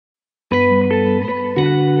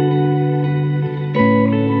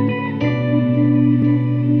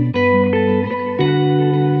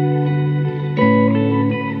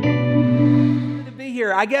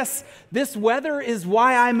I guess this weather is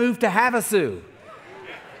why I moved to Havasu.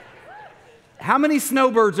 How many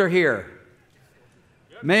snowbirds are here?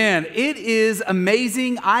 Man, it is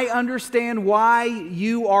amazing. I understand why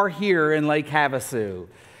you are here in Lake Havasu.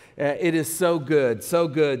 It is so good, so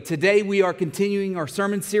good. Today we are continuing our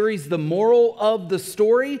sermon series, The Moral of the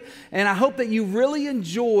Story, and I hope that you really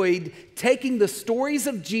enjoyed taking the stories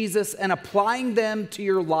of Jesus and applying them to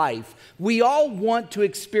your life. We all want to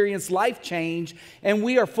experience life change, and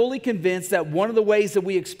we are fully convinced that one of the ways that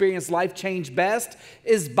we experience life change best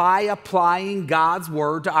is by applying God's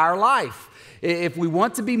Word to our life. If we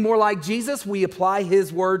want to be more like Jesus, we apply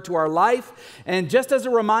His Word to our life. And just as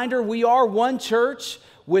a reminder, we are one church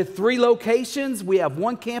with 3 locations. We have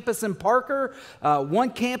one campus in Parker,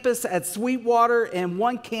 one campus at Sweetwater, and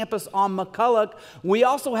one campus on McCulloch. We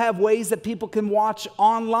also have ways that people can watch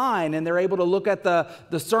online, and they're able to look at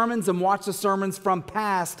the sermons and watch the sermons from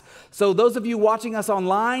past. So those of you watching us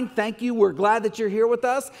online, thank you. We're glad that you're here with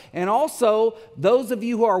us. And also, those of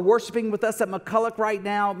you who are worshiping with us at McCulloch right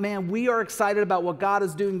now, man, we are excited about what God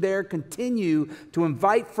is doing there. Continue to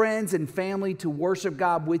invite friends and family to worship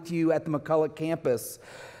God with you at the McCulloch campus.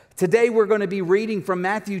 Today we're going to be reading from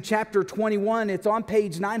Matthew chapter 21. It's on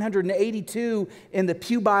page 982 in the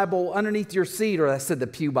Pew Bible underneath your seat, or I said the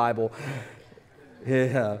Pew Bible.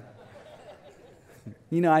 Yeah.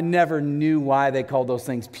 You know, I never knew why they called those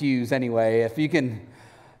things pews anyway. If you can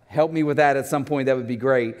help me with that at some point, that would be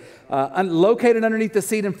great. Located underneath the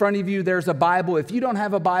seat in front of you, there's a Bible. If you don't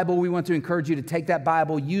have a Bible, we want to encourage you to take that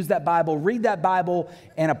Bible, use that Bible, read that Bible,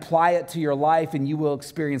 and apply it to your life, and you will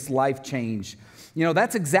experience life change. You know,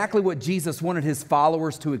 that's exactly what Jesus wanted His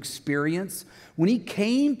followers to experience. When He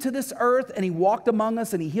came to this earth and He walked among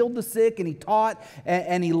us and He healed the sick and He taught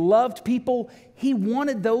and He loved people, He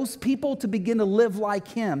wanted those people to begin to live like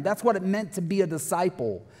Him. That's what it meant to be a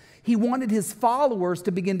disciple. He wanted His followers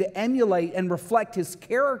to begin to emulate and reflect His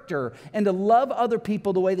character and to love other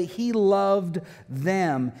people the way that He loved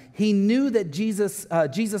them. He knew that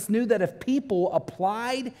Jesus knew that if people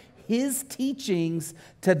applied His teachings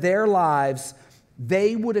to their lives,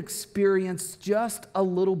 they would experience just a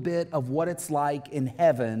little bit of what it's like in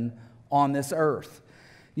heaven on this earth.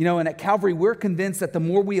 You know, and at Calvary, we're convinced that the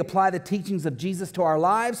more we apply the teachings of Jesus to our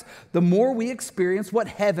lives, the more we experience what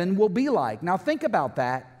heaven will be like. Now, think about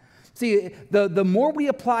that. See, the more we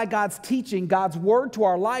apply God's teaching, God's Word to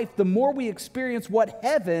our life, the more we experience what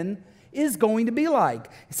heaven is going to be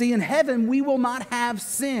like. See, in heaven, we will not have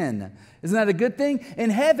sin. Isn't that a good thing?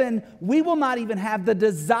 In heaven, we will not even have the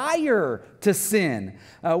desire to sin.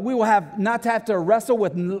 We will not have to wrestle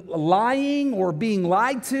with lying or being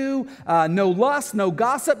lied to, no lust, no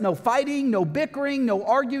gossip, no fighting, no bickering, no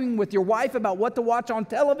arguing with your wife about what to watch on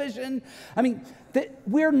television. I mean,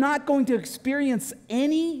 we're not going to experience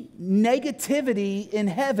any negativity in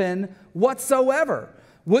heaven whatsoever.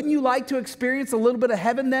 Wouldn't you like to experience a little bit of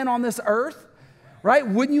heaven then on this earth? Right?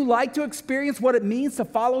 Wouldn't you like to experience what it means to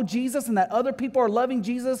follow Jesus and that other people are loving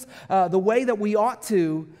Jesus the way that we ought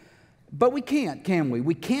to? But we can't, can we?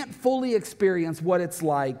 We can't fully experience what it's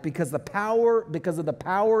like because of the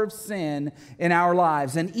power of sin in our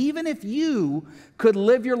lives. And even if you could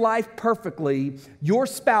live your life perfectly, your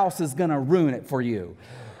spouse is going to ruin it for you.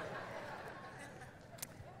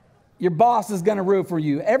 Your boss is going to ruin it for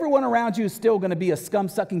you. Everyone around you is still going to be a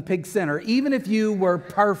scum-sucking pig sinner, even if you were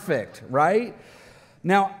perfect, right?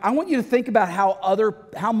 Now, I want you to think about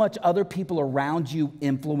how much other people around you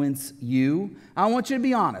influence you. I want you to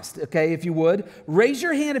be honest, okay, if you would. Raise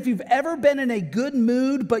your hand if you've ever been in a good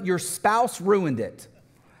mood, but your spouse ruined it.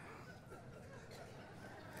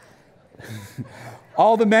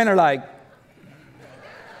 All the men are like,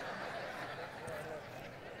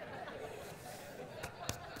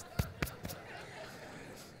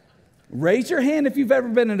 raise your hand if you've ever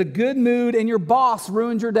been in a good mood and your boss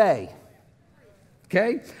ruined your day.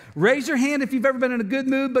 Okay? Raise your hand if you've ever been in a good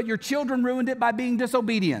mood, but your children ruined it by being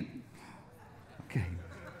disobedient. Okay.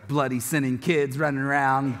 Bloody, sinning kids running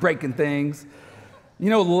around, breaking things. You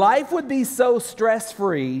know, life would be so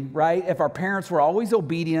stress-free, right, if our parents were always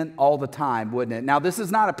obedient all the time, wouldn't it? Now, this is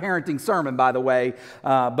not a parenting sermon, by the way,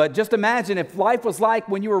 but just imagine if life was like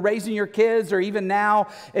when you were raising your kids, or even now,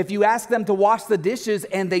 if you ask them to wash the dishes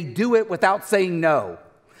and they do it without saying no.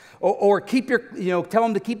 Or tell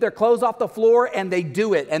them to keep their clothes off the floor and they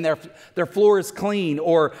do it and their floor is clean.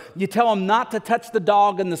 Or you tell them not to touch the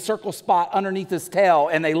dog in the circle spot underneath his tail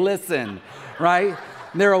and they listen, right?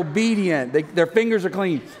 They're obedient. Their fingers are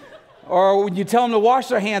clean. Or you tell them to wash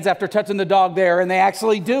their hands after touching the dog there and they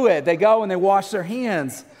actually do it. They go and they wash their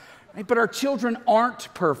hands. Right? But our children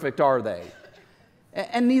aren't perfect, are they?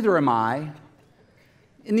 And neither am I.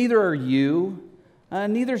 And neither are you.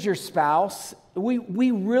 Neither's your spouse.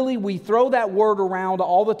 We throw that word around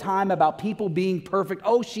all the time about people being perfect.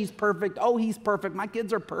 Oh, she's perfect. Oh, he's perfect. My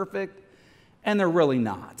kids are perfect. And they're really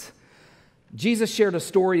not. Jesus shared a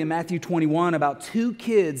story in Matthew 21 about two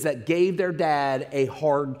kids that gave their dad a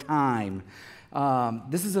hard time.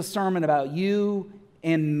 This is a sermon about you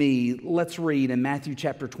and me. Let's read in Matthew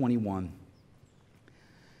chapter 21.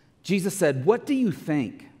 Jesus said, "What do you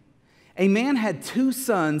think? A man had two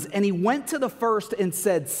sons, and he went to the first and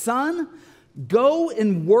said, 'Son, go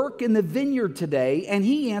and work in the vineyard today.' And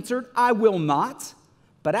he answered, 'I will not.'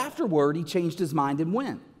 But afterward, he changed his mind and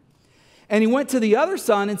went. And he went to the other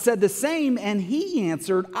son and said the same, and he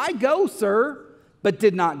answered, 'I go, sir,' but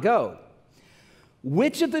did not go.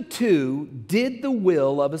 Which of the two did the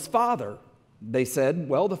will of his father?" They said,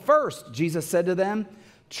 "Well, the first." Jesus said to them,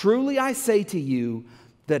 "Truly I say to you,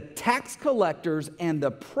 the tax collectors and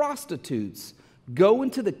the prostitutes go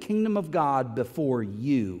into the kingdom of God before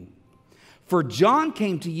you. For John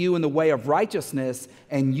came to you in the way of righteousness,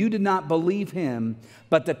 and you did not believe him.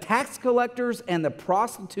 But the tax collectors and the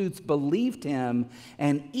prostitutes believed him,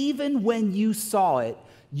 and even when you saw it,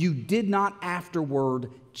 you did not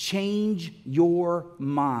afterward change your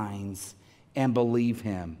minds and believe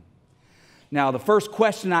him." Now, the first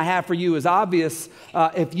question I have for you is obvious.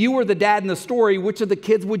 If you were the dad in the story, which of the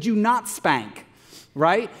kids would you not spank,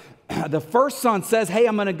 right? The first son says, "Hey,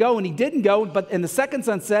 I'm going to go," and he didn't go. And the second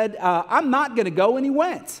son said, "I'm not going to go," and he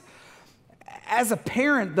went. As a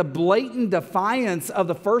parent, the blatant defiance of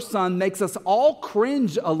the first son makes us all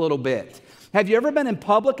cringe a little bit. Have you ever been in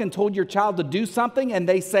public and told your child to do something and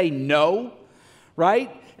they say no,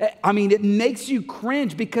 right? I mean, it makes you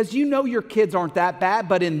cringe because you know your kids aren't that bad,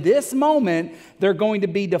 but in this moment, they're going to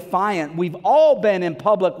be defiant. We've all been in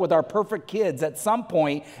public with our perfect kids at some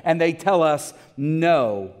point, and they tell us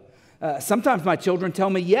no. Sometimes my children tell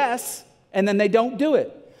me yes, and then they don't do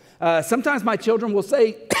it. Sometimes my children will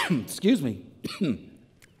say, excuse me,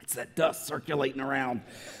 it's that dust circulating around.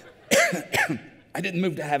 I didn't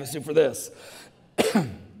move to Havasu for this.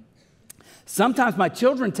 Sometimes my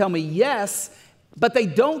children tell me yes, but they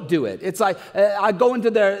don't do it. It's like they go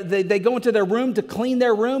into their room to clean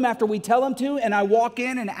their room after we tell them to, and I walk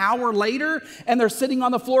in an hour later, and they're sitting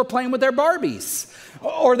on the floor playing with their Barbies,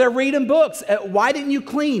 or they're reading books. Why didn't you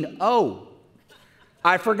clean? Oh,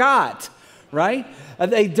 I forgot, right?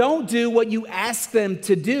 They don't do what you ask them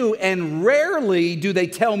to do, and rarely do they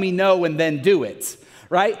tell me no and then do it,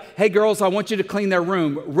 right? Hey, girls, I want you to clean their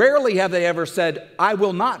room. Rarely have they ever said, "I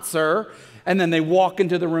will not, sir," and then they walk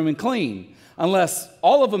into the room and clean. Unless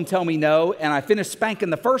all of them tell me no, and I finish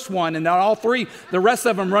spanking the first one, and then all three, the rest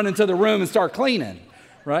of them run into the room and start cleaning,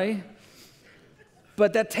 right?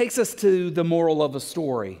 But that takes us to the moral of the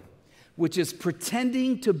story, which is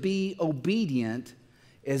pretending to be obedient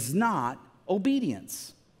is not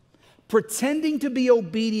obedience. Pretending to be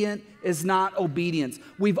obedient is not obedience.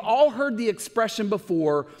 We've all heard the expression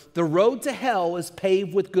before, the road to hell is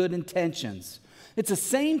paved with good intentions. It's the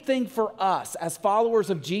same thing for us as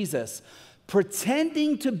followers of Jesus.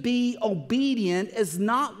 Pretending to be obedient is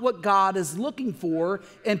not what God is looking for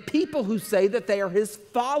in people who say that they are his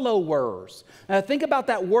followers. Now, think about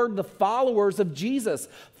that word, the followers of Jesus.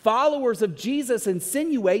 Followers of Jesus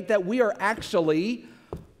insinuate that we are actually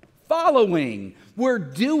following. We're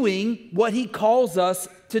doing what he calls us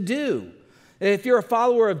to do. If you're a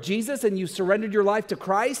follower of Jesus and you surrendered your life to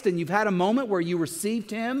Christ and you've had a moment where you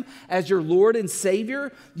received him as your Lord and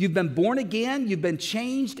Savior, you've been born again, you've been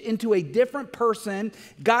changed into a different person.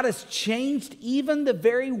 God has changed even the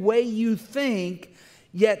very way you think,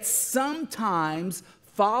 yet sometimes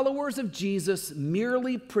followers of Jesus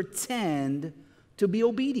merely pretend to be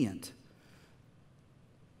obedient.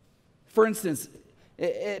 For instance,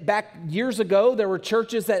 back years ago, there were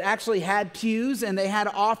churches that actually had pews and they had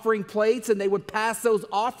offering plates, and they would pass those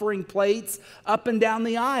offering plates up and down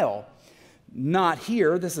the aisle. Not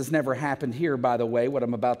here. This has never happened here, by the way, what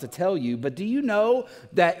I'm about to tell you. But do you know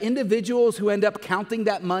that individuals who end up counting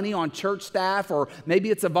that money on church staff, or maybe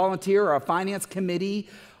it's a volunteer or a finance committee,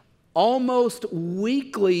 almost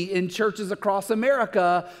weekly in churches across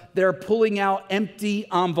America, they're pulling out empty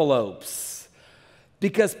envelopes?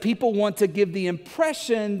 Because people want to give the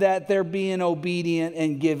impression that they're being obedient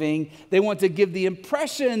and giving. They want to give the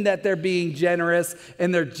impression that they're being generous,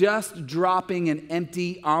 and they're just dropping an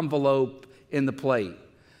empty envelope in the plate.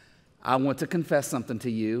 I want to confess something to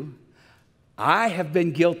you. I have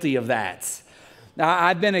been guilty of that. Now,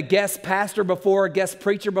 I've been a guest pastor before, a guest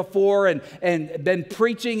preacher before, and been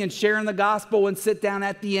preaching and sharing the gospel, and sit down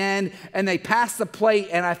at the end, and they pass the plate,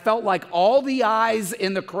 and I felt like all the eyes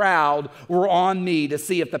in the crowd were on me to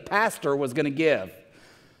see if the pastor was going to give.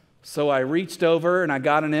 So I reached over and I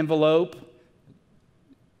got an envelope,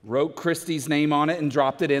 wrote Christy's name on it, and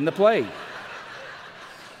dropped it in the plate.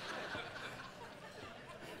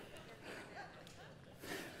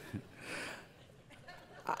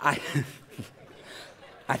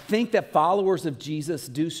 I think that followers of Jesus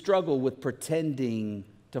do struggle with pretending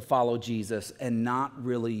to follow Jesus and not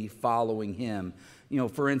really following him. You know,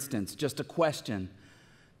 for instance, just a question.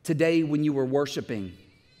 Today when you were worshiping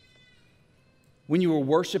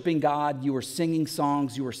God, you were singing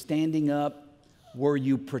songs, you were standing up, were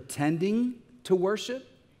you pretending to worship?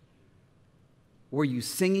 Were you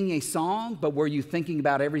singing a song, but were you thinking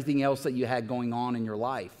about everything else that you had going on in your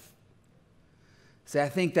life? See, I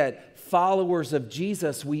think that followers of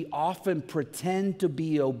Jesus, we often pretend to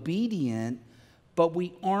be obedient, but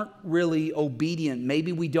we aren't really obedient.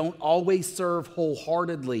 Maybe we don't always serve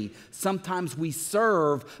wholeheartedly. Sometimes we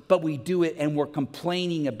serve, but we do it and we're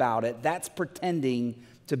complaining about it. That's pretending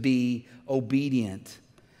to be obedient.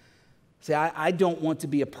 See, I don't want to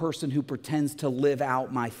be a person who pretends to live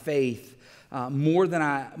out my faith I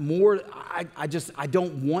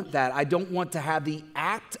don't want that. I don't want to have the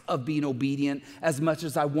act of being obedient as much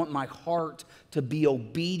as I want my heart to be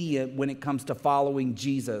obedient when it comes to following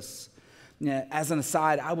Jesus. As an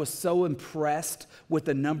aside, I was so impressed with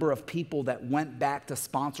the number of people that went back to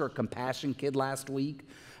sponsor a Compassion Kid last week.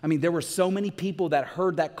 I mean, there were so many people that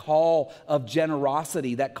heard that call of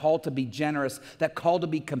generosity, that call to be generous, that call to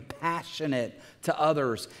be compassionate to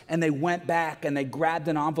others. And they went back and they grabbed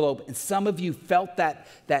an envelope. And some of you felt that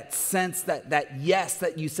sense, that yes,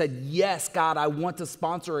 that you said, yes, God, I want to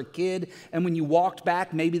sponsor a kid. And when you walked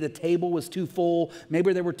back, maybe the table was too full.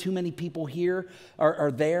 Maybe there were too many people here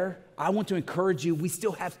or there. I want to encourage you, we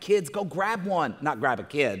still have kids. Go grab one. Not grab a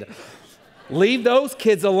kid. Leave those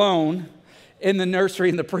kids alone in the nursery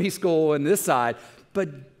and the preschool and this side,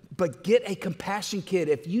 but get a Compassion Kid.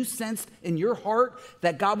 If you sensed in your heart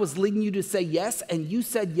that God was leading you to say yes and you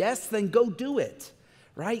said yes, then go do it,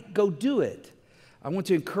 right? Go do it. I want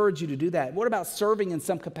to encourage you to do that. What about serving in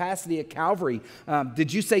some capacity at Calvary?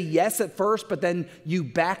 Did you say yes at first, but then you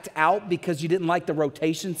backed out because you didn't like the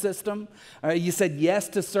rotation system? You said yes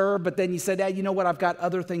to serve, but then you said, you know what, I've got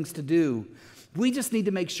other things to do. We just need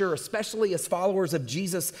to make sure, especially as followers of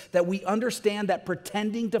Jesus, that we understand that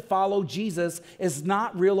pretending to follow Jesus is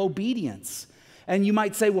not real obedience. And you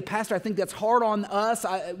might say, well, Pastor, I think that's hard on us.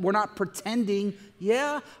 We're not pretending.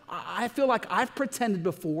 Yeah, I feel like I've pretended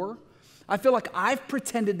before. I feel like I've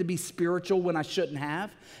pretended to be spiritual when I shouldn't have.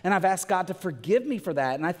 And I've asked God to forgive me for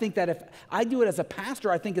that. And I think that if I do it as a pastor,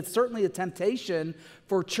 I think it's certainly a temptation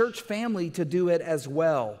for church family to do it as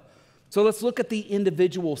well. So let's look at the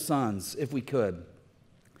individual sons, if we could.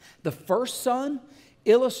 The first son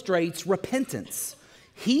illustrates repentance.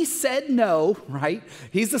 He said no, right?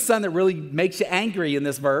 He's the son that really makes you angry in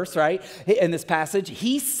this verse, right? In this passage.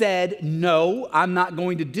 He said, no, I'm not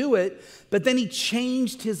going to do it. But then he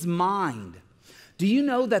changed his mind. Do you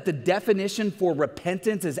know that the definition for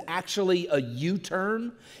repentance is actually a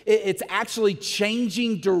U-turn? It's actually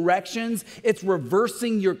changing directions. It's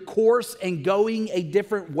reversing your course and going a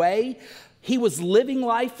different way. He was living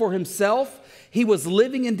life for himself. He was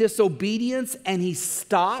living in disobedience, and he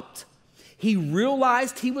stopped. He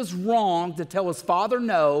realized he was wrong to tell his father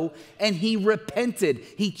no, and he repented.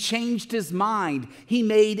 He changed his mind. He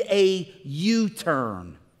made a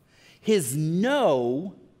U-turn. His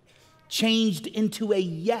no changed into a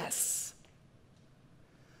yes.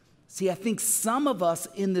 See, I think some of us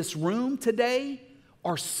in this room today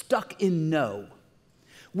are stuck in no.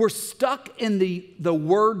 We're stuck in the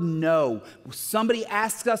word no. Somebody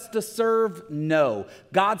asks us to serve, no.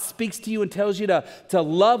 God speaks to you and tells you to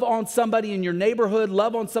love on somebody in your neighborhood,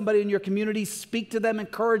 love on somebody in your community, speak to them,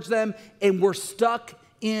 encourage them, and we're stuck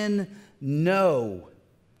in no.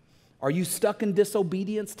 Are you stuck in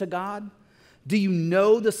disobedience to God? Do you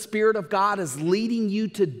know the Spirit of God is leading you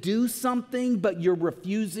to do something, but you're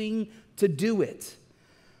refusing to do it?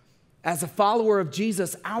 As a follower of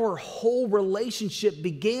Jesus, our whole relationship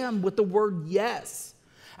began with the word yes.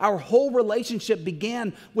 Our whole relationship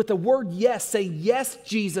began with the word yes. Say, yes,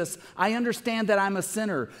 Jesus, I understand that I'm a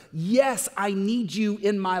sinner. Yes, I need you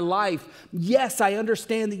in my life. Yes, I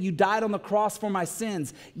understand that you died on the cross for my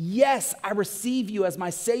sins. Yes, I receive you as my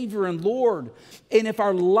Savior and Lord. And if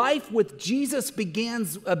our life with Jesus began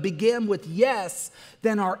with yes,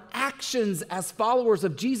 then our actions as followers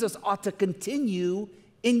of Jesus ought to continue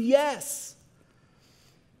in yes.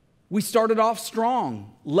 We started off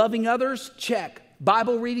strong. Loving others, check.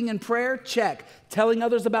 Bible reading and prayer, check. Telling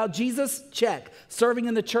others about Jesus, check. Serving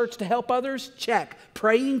in the church to help others, check.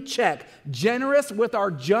 Praying, check. Generous with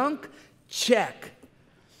our junk, check.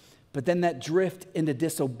 But then that drift into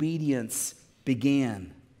disobedience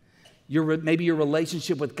began. Maybe your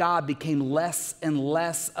relationship with God became less and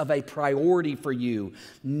less of a priority for you.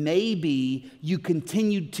 Maybe you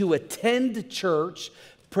continued to attend church,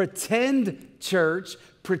 pretend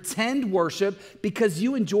worship because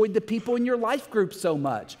you enjoyed the people in your life group so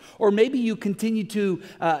much. Or maybe you continued to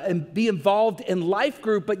be involved in life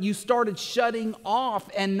group, but you started shutting off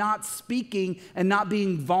and not speaking and not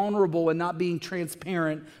being vulnerable and not being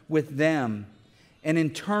transparent with them. And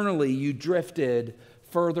internally you drifted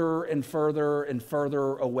further and further and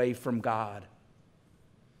further away from God.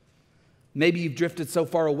 Maybe you've drifted so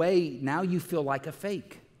far away, now you feel like a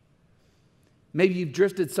fake. Maybe you've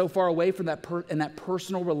drifted so far away from that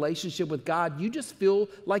personal relationship with God, you just feel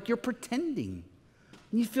like you're pretending.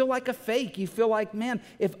 You feel like a fake. You feel like, man,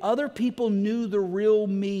 if other people knew the real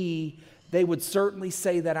me, they would certainly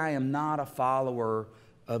say that I am not a follower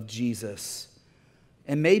of Jesus.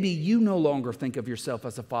 And maybe you no longer think of yourself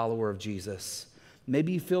as a follower of Jesus.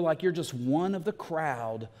 Maybe you feel like you're just one of the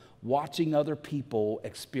crowd watching other people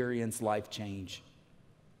experience life change.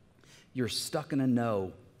 You're stuck in a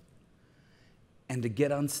no. And to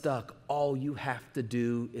get unstuck, all you have to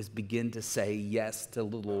do is begin to say yes to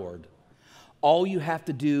the Lord. All you have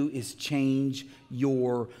to do is change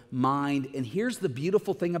your mind. And here's the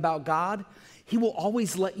beautiful thing about God. He will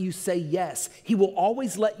always let you say yes. He will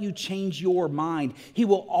always let you change your mind. He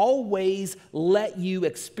will always let you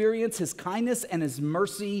experience His kindness and His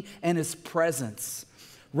mercy and His presence.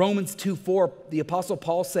 Romans 2:4, the Apostle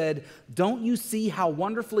Paul said, "Don't you see how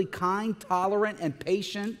wonderfully kind, tolerant, and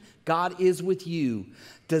patient God is with you?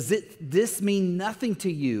 Does this mean nothing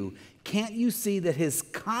to you? Can't you see that His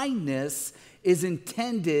kindness is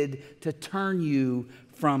intended to turn you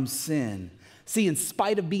from sin?" See, in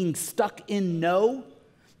spite of being stuck in no,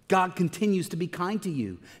 God continues to be kind to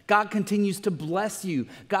you. God continues to bless you.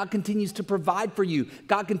 God continues to provide for you.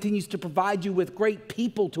 God continues to provide you with great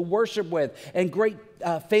people to worship with and great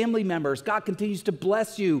family members. God continues to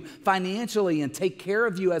bless you financially and take care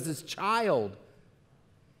of you as His child.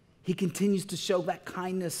 He continues to show that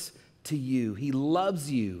kindness to you. He loves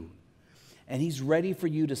you. And He's ready for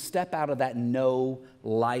you to step out of that no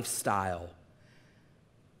lifestyle.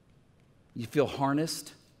 You feel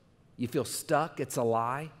harnessed. You feel stuck. It's a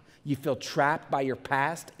lie. You feel trapped by your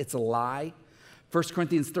past. It's a lie. 1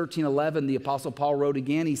 Corinthians 13:11, the Apostle Paul wrote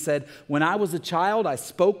again. He said, "When I was a child, I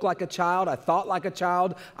spoke like a child. I thought like a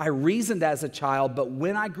child. I reasoned as a child. But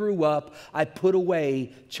when I grew up, I put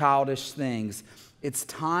away childish things." It's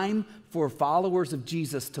time for followers of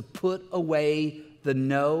Jesus to put away the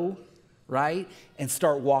no, right? And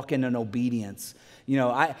start walking in obedience. You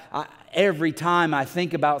know, every time I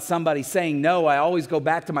think about somebody saying no, I always go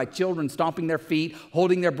back to my children stomping their feet,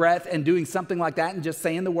 holding their breath, and doing something like that and just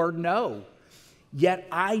saying the word no. Yet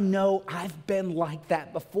I know I've been like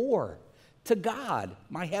that before to God,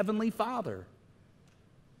 my Heavenly Father.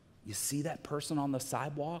 You see that person on the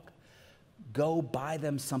sidewalk? Go buy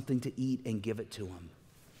them something to eat and give it to them.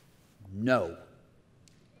 No.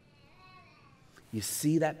 You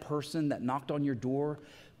see that person that knocked on your door?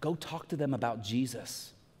 Go talk to them about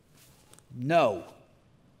Jesus. No.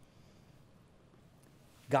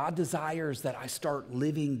 God desires that I start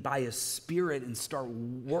living by His Spirit and start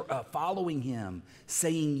following Him,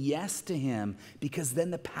 saying yes to Him, because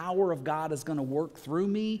then the power of God is going to work through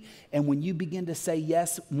me. And when you begin to say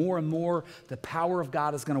yes more and more, the power of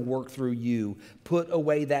God is going to work through you. Put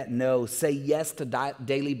away that no. Say yes to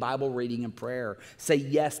daily Bible reading and prayer. Say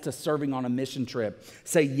yes to serving on a mission trip.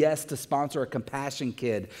 Say yes to sponsor a compassion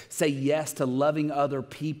kid. Say yes to loving other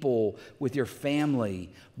people with your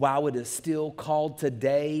family. While it is still called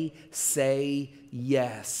today, say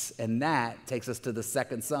yes. And that takes us to the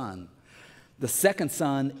second son. The second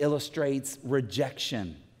son illustrates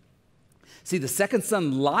rejection. See, the second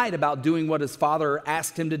son lied about doing what his father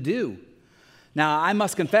asked him to do. Now, I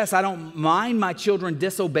must confess, I don't mind my children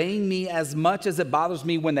disobeying me as much as it bothers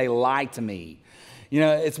me when they lie to me. You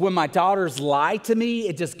know, it's when my daughters lie to me,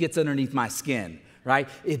 it just gets underneath my skin. Right?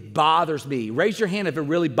 It bothers me. Raise your hand if it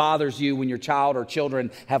really bothers you when your child or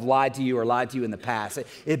children have lied to you or lied to you in the past.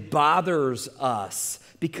 It bothers us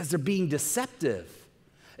because they're being deceptive.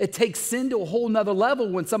 It takes sin to a whole nother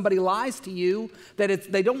level when somebody lies to you,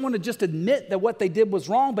 that they don't want to just admit that what they did was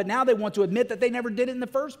wrong, but now they want to admit that they never did it in the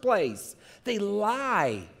first place. They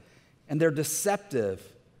lie and they're deceptive.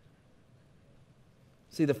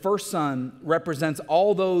 See, the first son represents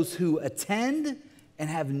all those who attend and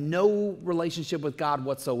have no relationship with God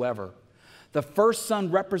whatsoever. The first son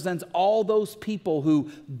represents all those people who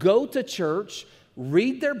go to church,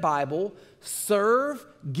 read their Bible, serve,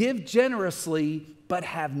 give generously, but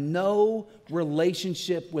have no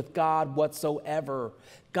relationship with God whatsoever.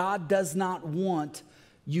 God does not want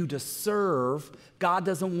you to serve. God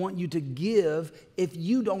doesn't want you to give if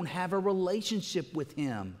you don't have a relationship with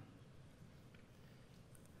Him.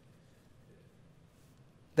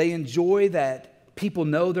 They enjoy that people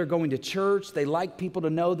know they're going to church. They like people to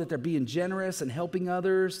know that they're being generous and helping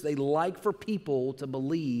others. They like for people to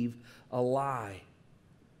believe a lie.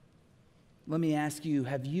 Let me ask you,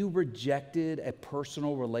 have you rejected a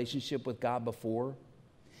personal relationship with God before?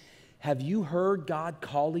 Have you heard God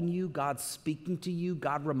calling you, God speaking to you,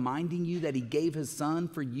 God reminding you that He gave His Son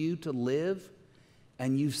for you to live,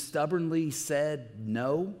 and you've stubbornly said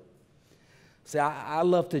no? See, I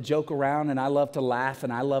love to joke around, and I love to laugh,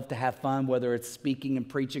 and I love to have fun, whether it's speaking and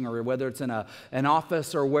preaching or whether it's in an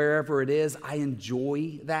office or wherever it is. I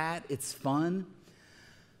enjoy that. It's fun.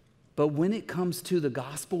 But when it comes to the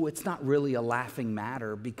gospel, it's not really a laughing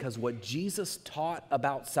matter, because what Jesus taught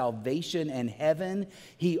about salvation and heaven,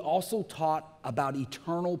 He also taught about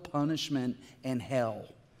eternal punishment and hell.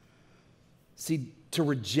 See, to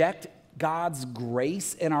reject God's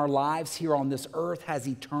grace in our lives here on this earth has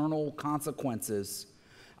eternal consequences.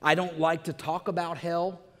 I don't like to talk about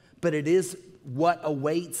hell, but it is what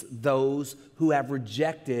awaits those who have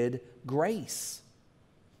rejected grace.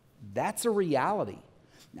 That's a reality.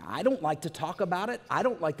 Now, I don't like to talk about it. I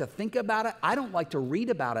don't like to think about it. I don't like to read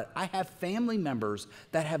about it. I have family members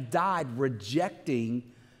that have died rejecting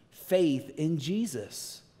faith in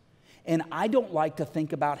Jesus. And I don't like to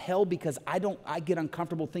think about hell because I get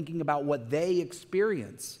uncomfortable thinking about what they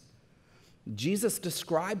experience. Jesus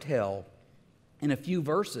described hell in a few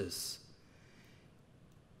verses.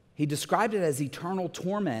 He described it as eternal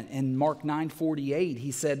torment in Mark 9:48.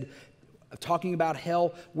 He said, talking about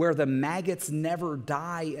hell, where the maggots never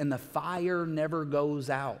die and the fire never goes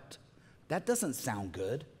out. That doesn't sound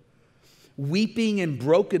good. Weeping and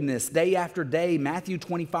brokenness day after day. Matthew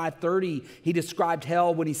 25:30, He described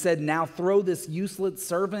hell when He said, now throw this useless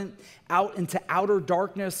servant out into outer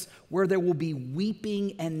darkness where there will be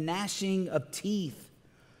weeping and gnashing of teeth.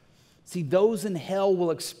 See, those in hell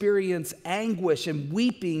will experience anguish and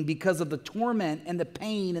weeping because of the torment and the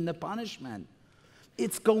pain and the punishment.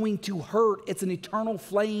 It's going to hurt. It's an eternal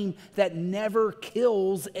flame that never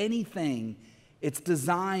kills anything. It's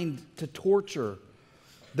designed to torture.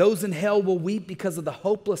 Those in hell will weep because of the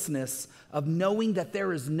hopelessness of knowing that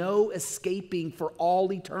there is no escaping for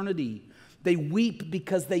all eternity. They weep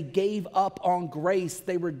because they gave up on grace.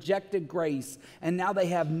 They rejected grace, and now they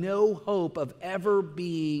have no hope of ever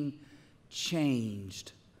being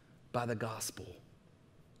changed by the gospel.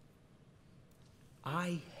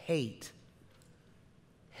 I hate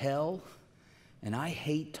hell, and I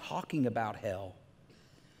hate talking about hell.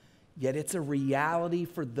 Yet it's a reality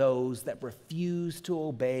for those that refuse to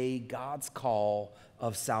obey God's call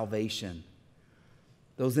of salvation.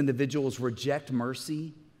 Those individuals reject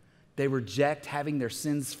mercy. They reject having their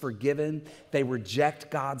sins forgiven. They reject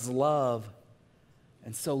God's love.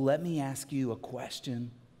 And so let me ask you a question.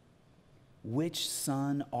 Which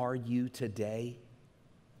son are you today?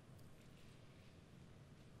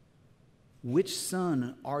 Which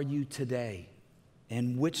son are you today?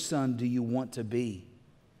 And which son do you want to be?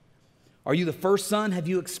 Are you the first son? Have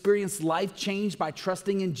you experienced life change by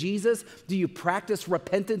trusting in Jesus? Do you practice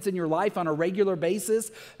repentance in your life on a regular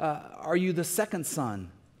basis? Are you the second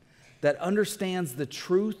son that understands the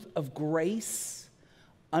truth of grace,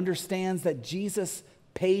 understands that Jesus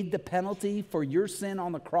paid the penalty for your sin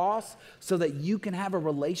on the cross so that you can have a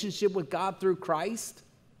relationship with God through Christ,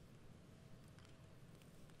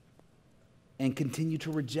 and continue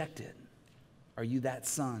to reject it? Are you that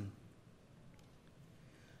son?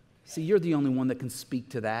 See, you're the only one that can speak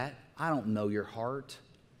to that. I don't know your heart.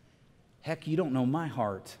 Heck, you don't know my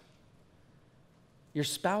heart. Your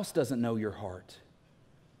spouse doesn't know your heart.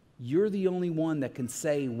 You're the only one that can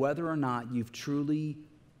say whether or not you've truly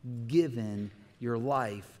given your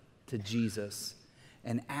life to Jesus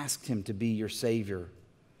and asked Him to be your Savior.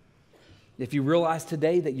 If you realize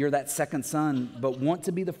today that you're that second son, but want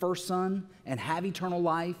to be the first son and have eternal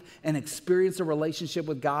life and experience a relationship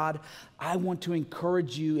with God, I want to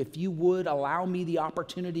encourage you, if you would allow me the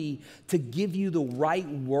opportunity to give you the right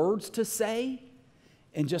words to say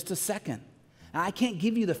in just a second. Now, I can't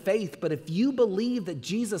give you the faith, but if you believe that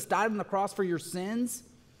Jesus died on the cross for your sins,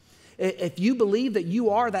 if you believe that you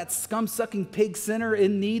are that scum-sucking pig sinner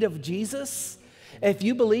in need of Jesus, if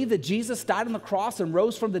you believe that Jesus died on the cross and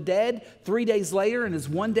rose from the dead 3 days later and is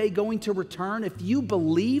one day going to return, if you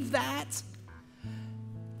believe that,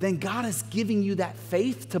 then God is giving you that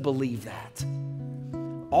faith to believe that.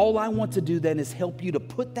 All I want to do then is help you to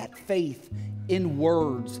put that faith in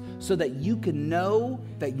words so that you can know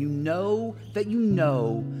that you know that you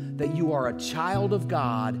know that you are a child of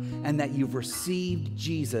God and that you've received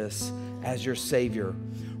Jesus as your Savior.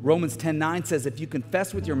 Romans 10:9 says, if you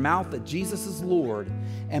confess with your mouth that Jesus is Lord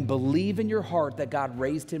and believe in your heart that God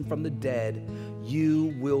raised him from the dead,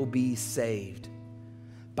 you will be saved.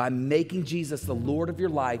 By making Jesus the Lord of your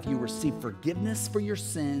life, you receive forgiveness for your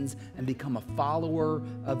sins and become a follower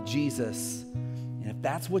of Jesus. And if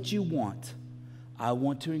that's what you want, I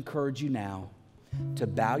want to encourage you now to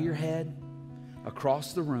bow your head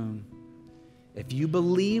across the room. If you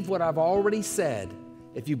believe what I've already said,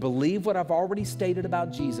 if you believe what I've already stated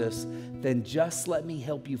about Jesus, then just let me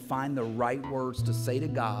help you find the right words to say to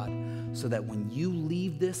God so that when you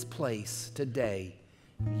leave this place today,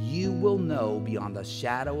 you will know beyond a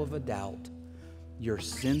shadow of a doubt your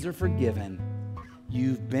sins are forgiven,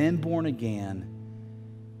 you've been born again,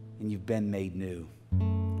 and you've been made new.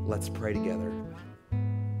 Let's pray together.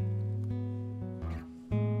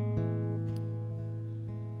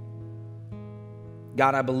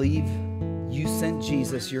 God, I believe you sent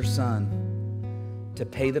Jesus, your son, to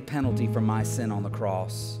pay the penalty for my sin on the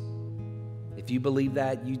cross. If you believe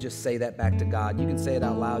that, you just say that back to God. You can say it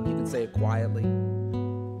out loud. You can say it quietly.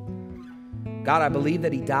 God, I believe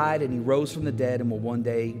that he died and he rose from the dead and will one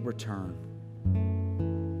day return.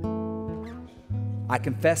 I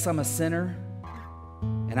confess I'm a sinner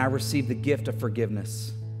and I receive the gift of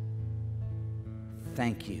forgiveness.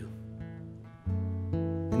 Thank you.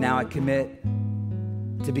 And now I commit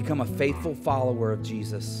to become a faithful follower of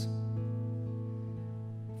Jesus.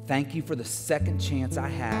 Thank you for the second chance I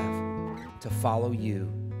have to follow you.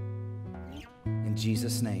 In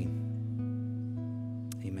Jesus' name,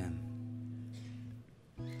 amen.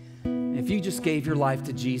 If you just gave your life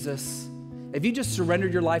to Jesus, if you just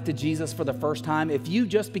surrendered your life to Jesus for the first time, if you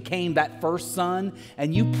just became that first son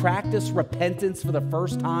and you practiced repentance for the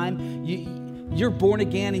first time, you're born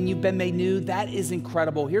again and you've been made new, that is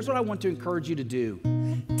incredible. Here's what I want to encourage you to do.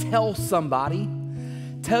 Tell somebody.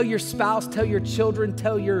 Tell your spouse, tell your children,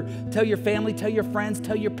 tell your family, tell your friends,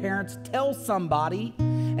 tell your parents, tell somebody.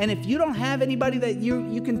 And if you don't have anybody that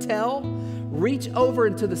you can tell, reach over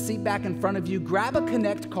into the seat back in front of you, grab a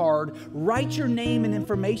Connect card, write your name and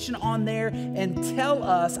information on there, and tell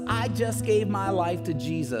us, I just gave my life to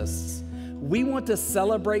Jesus. We want to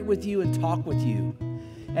celebrate with you and talk with you.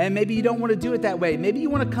 And maybe you don't want to do it that way. Maybe you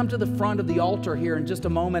want to come to the front of the altar here in just a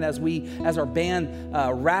moment as our band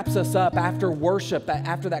wraps us up after worship,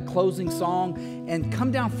 after that closing song, and come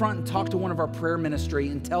down front and talk to one of our prayer ministry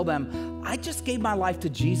and tell them, I just gave my life to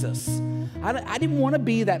Jesus. I didn't want to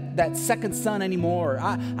be that second son anymore.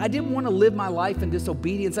 I didn't want to live my life in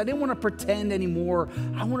disobedience. I didn't want to pretend anymore.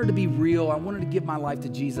 I wanted to be real. I wanted to give my life to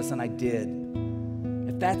Jesus, and I did.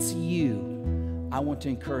 If that's you, I want to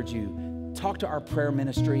encourage you. Talk to our prayer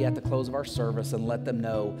ministry at the close of our service and let them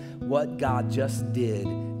know what God just did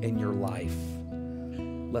in your life.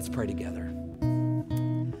 Let's pray together.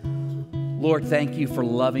 Lord, thank you for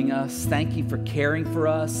loving us. Thank you for caring for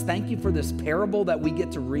us. Thank you for this parable that we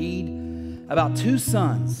get to read about two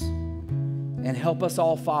sons. And help us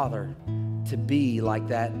all, Father, to be like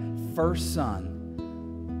that first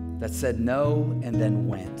son that said no and then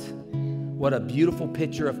went. What a beautiful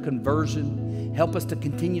picture of conversion. Help us to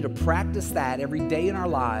continue to practice that every day in our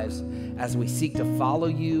lives as we seek to follow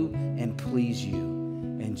you and please you.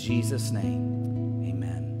 In Jesus' name.